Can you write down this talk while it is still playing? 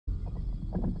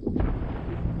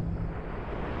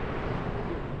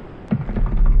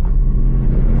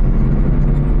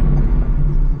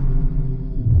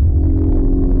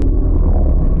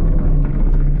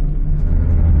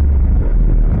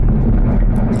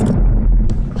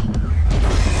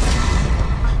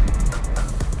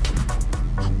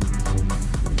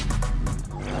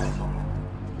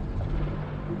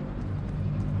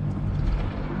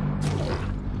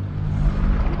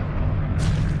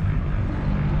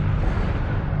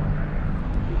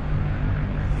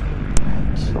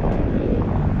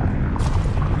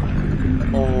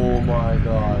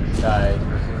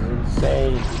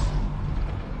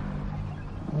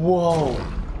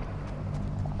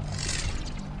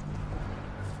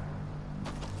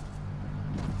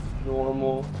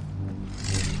Normal.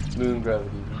 Moon gravity.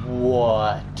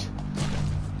 What?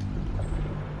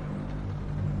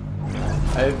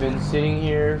 I've been sitting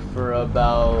here for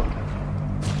about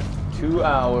 2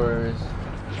 hours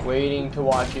waiting to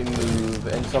watch it move,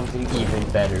 and something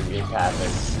even better just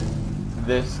happened.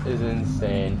 This is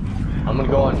insane. I'm gonna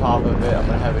go on top of it. I'm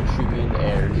gonna have it shoot me in the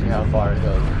air to see how far it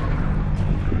goes.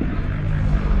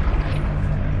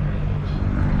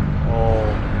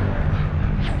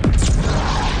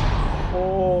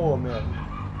 Oh man.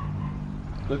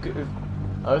 Look at, I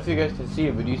don't know if you guys can see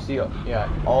it, but you see, yeah,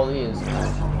 all these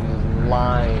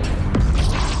lines.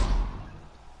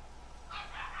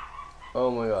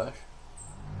 Oh my gosh.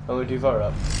 I went too far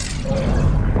up.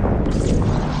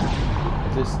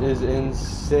 This is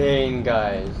insane,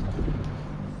 guys.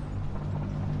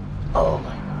 Oh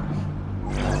my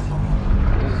gosh.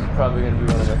 This is probably going to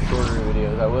be one of my shorter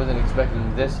videos. I wasn't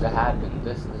expecting this to happen.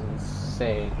 This is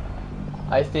insane.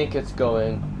 I think it's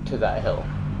going to that hill.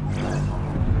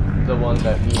 The one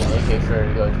that me and AK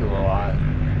Shredder go to a lot.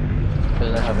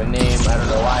 Doesn't have a name. I don't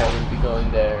know why it would be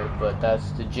going there, but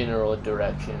that's the general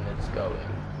direction it's going.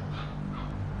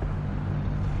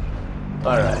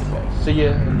 Alright guys, see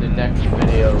ya in the next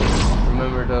video.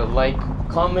 Remember to like,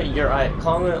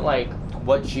 comment like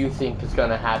what you think is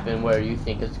gonna happen, where you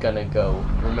think it's gonna go.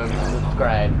 Remember to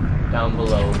subscribe down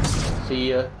below. See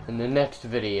ya in the next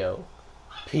video.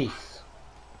 Peace.